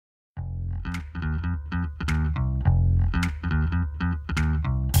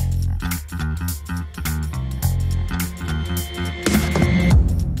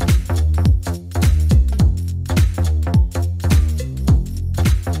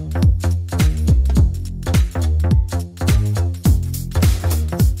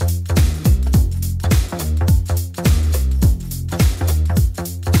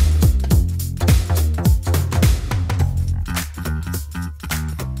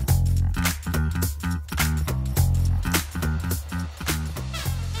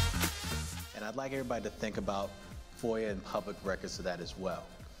like everybody to think about FOIA and public records to that as well.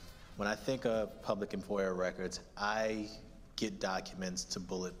 When I think of public and FOIA records, I get documents to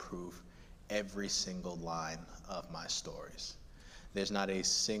bulletproof every single line of my stories. There's not a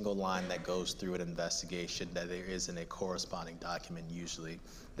single line that goes through an investigation that there isn't a corresponding document usually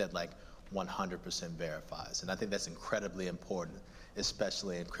that like 100% verifies. And I think that's incredibly important,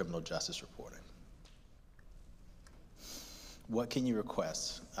 especially in criminal justice reporting. What can you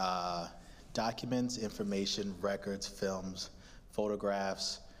request? Documents, information, records, films,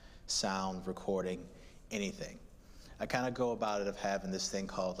 photographs, sound, recording, anything. I kind of go about it of having this thing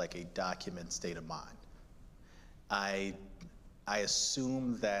called like a document state of mind. I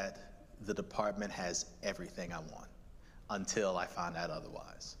assume that the department has everything I want until I find out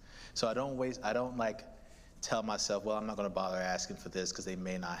otherwise. So I don't like tell myself, well, I'm not gonna bother asking for this because they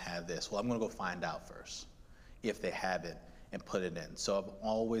may not have this. Well, I'm gonna go find out first if they have it and put it in. So I'm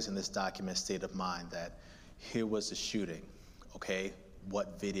always in this document state of mind that here was the shooting, okay?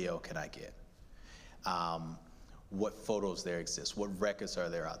 What video can I get? What photos there exist? What records are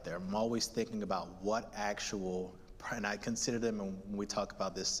there out there? I'm always thinking about what actual, and I consider them, and when we talk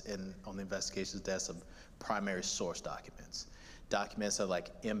about this on the investigations desk, of primary source documents. Documents that are like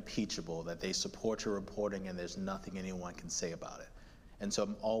impeachable, that they support your reporting and there's nothing anyone can say about it. And so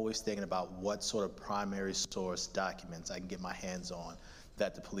I'm always thinking about what sort of primary source documents I can get my hands on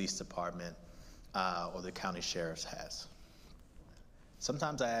that the police department or the county sheriff's has.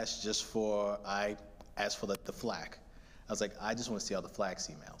 Sometimes I ask for the FLAC. I was like, I just want to see all the FLAC's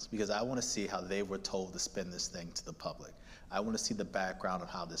emails because I want to see how they were told to spin this thing to the public. I want to see the background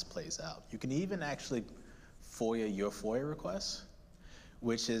of how this plays out. You can even actually FOIA your FOIA requests,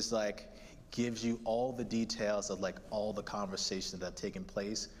 which is like, gives you all the details of like all the conversations that have taken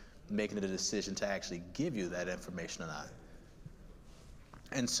place, making it a decision to actually give you that information or not.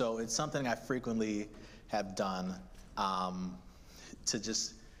 And so it's something I frequently have done to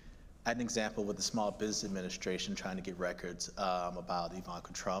just, I had an example with the Small Business Administration trying to get records about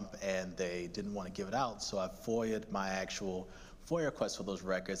Ivanka Trump, and they didn't want to give it out, so I FOIA'd my actual FOIA request for those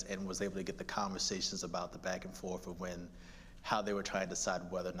records and was able to get the conversations about the back and forth of how they were trying to decide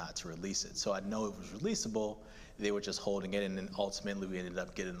whether or not to release it. So I know it was releasable, they were just holding it, and then ultimately we ended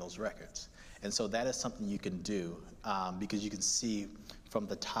up getting those records. And so that is something you can do because you can see from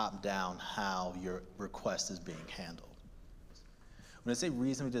the top down how your request is being handled. When I say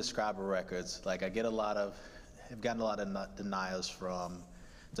reasonably describe records, like I've gotten a lot of denials from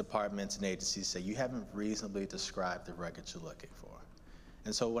departments and agencies say you haven't reasonably described the records you're looking for.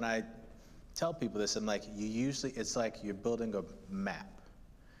 And so when I tell people this, I'm like, it's like you're building a map.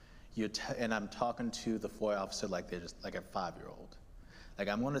 And I'm talking to the FOIA officer like they're just like a 5-year-old. Like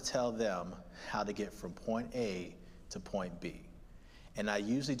I'm gonna tell them how to get from point A to point B. And I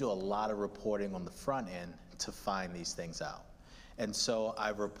usually do a lot of reporting on the front end to find these things out. And so I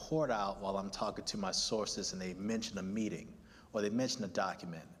report out while I'm talking to my sources and they mention a meeting or they mention a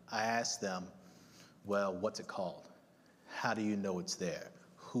document. I ask them, well, what's it called? How do you know it's there?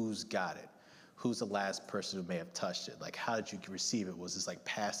 Who's got it? Who's the last person who may have touched it? Like, how did you receive it? Was this like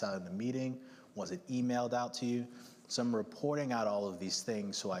passed out in the meeting? Was it emailed out to you? So I'm reporting out all of these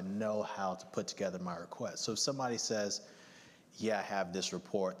things so I know how to put together my request. So if somebody says, yeah, I have this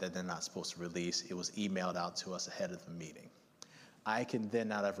report that they're not supposed to release, it was emailed out to us ahead of the meeting. I can then,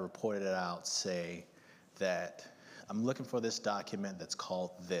 now that I've reported it out, say that I'm looking for this document that's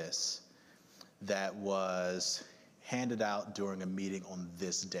called this, that was handed out during a meeting on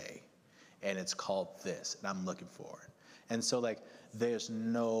this day, and it's called this, and I'm looking for it. And so like, there's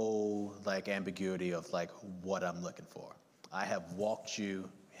no like ambiguity of like what I'm looking for. I have walked you,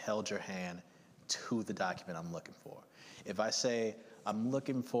 held your hand to the document I'm looking for. If I say, I'm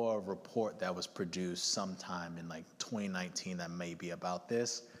looking for a report that was produced sometime in like 2019 that may be about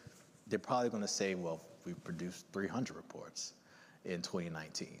this, they're probably gonna say, well, we produced 300 reports in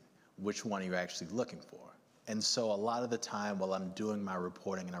 2019. Which one are you actually looking for? And so a lot of the time while I'm doing my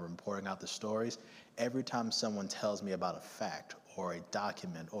reporting and I'm reporting out the stories, every time someone tells me about a fact or a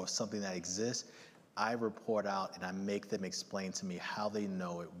document or something that exists, I report out and I make them explain to me how they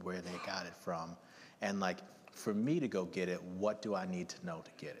know it, where they got it from, and like, for me to go get it, what do I need to know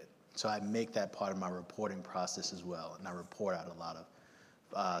to get it? So I make that part of my reporting process as well, and I report out a lot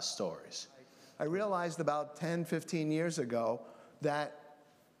of stories. I realized about 10, 15 years ago that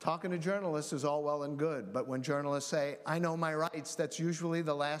talking to journalists is all well and good, but when journalists say, I know my rights, that's usually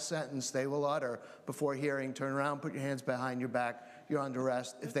the last sentence they will utter before hearing, turn around, put your hands behind your back, you're under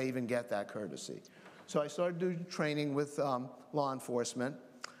arrest, if they even get that courtesy. So I started doing training with law enforcement.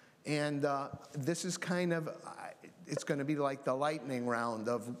 And this is kind of, it's going to be like the lightning round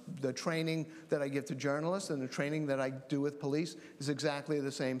of the training that I give to journalists and the training that I do with police is exactly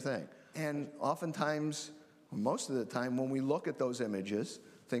the same thing. And oftentimes, most of the time, when we look at those images,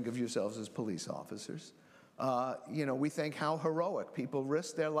 think of yourselves as police officers, we think how heroic. People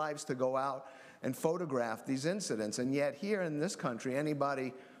risk their lives to go out and photograph these incidents. And yet here in this country,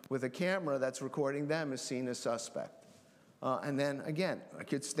 anybody with a camera that's recording them is seen as suspect. And then again, I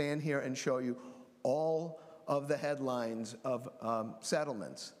could stand here and show you all of the headlines of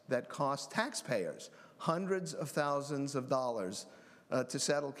settlements that cost taxpayers hundreds of thousands of dollars to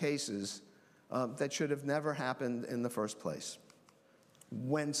settle cases that should have never happened in the first place.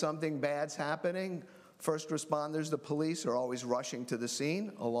 When something bad's happening, first responders, the police, are always rushing to the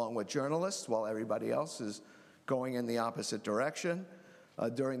scene, along with journalists, while everybody else is going in the opposite direction.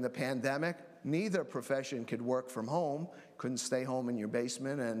 During the pandemic, neither profession could work from home, couldn't stay home in your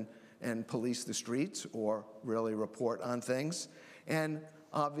basement and police the streets or really report on things. And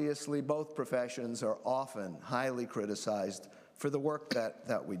obviously, both professions are often highly criticized for the work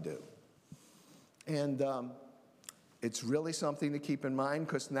that we do. And it's really something to keep in mind,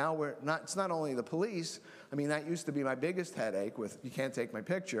 because now it's not only the police. I mean, that used to be my biggest headache with, you can't take my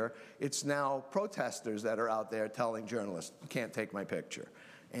picture. It's now protesters that are out there telling journalists, you can't take my picture.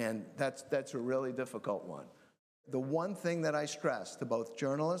 And that's a really difficult one. The one thing that I stress to both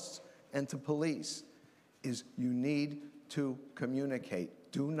journalists and to police is you need to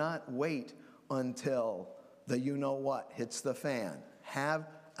communicate. Do not wait until the you-know-what hits the fan. Have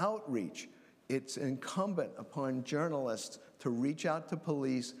outreach. It's incumbent upon journalists to reach out to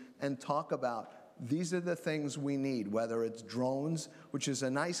police and talk about, these are the things we need, whether it's drones, which is a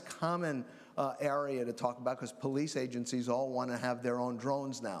nice common area to talk about, because police agencies all want to have their own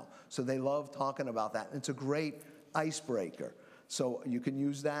drones now. So they love talking about that. It's a great icebreaker. So you can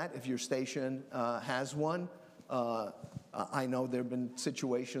use that if your station has one. I know there have been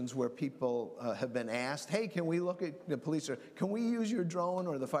situations where people have been asked, hey, can we look at the police, or can we use your drone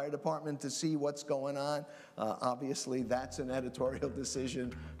or the fire department to see what's going on? Obviously, that's an editorial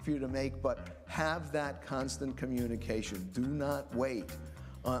decision for you to make, but have that constant communication. Do not wait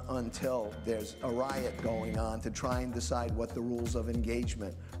until there's a riot going on to try and decide what the rules of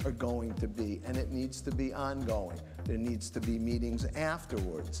engagement are going to be. And it needs to be ongoing. There needs to be meetings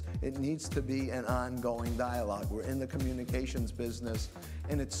afterwards. It needs to be an ongoing dialogue. We're in the communications business,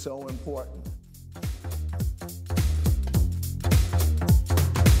 and it's so important.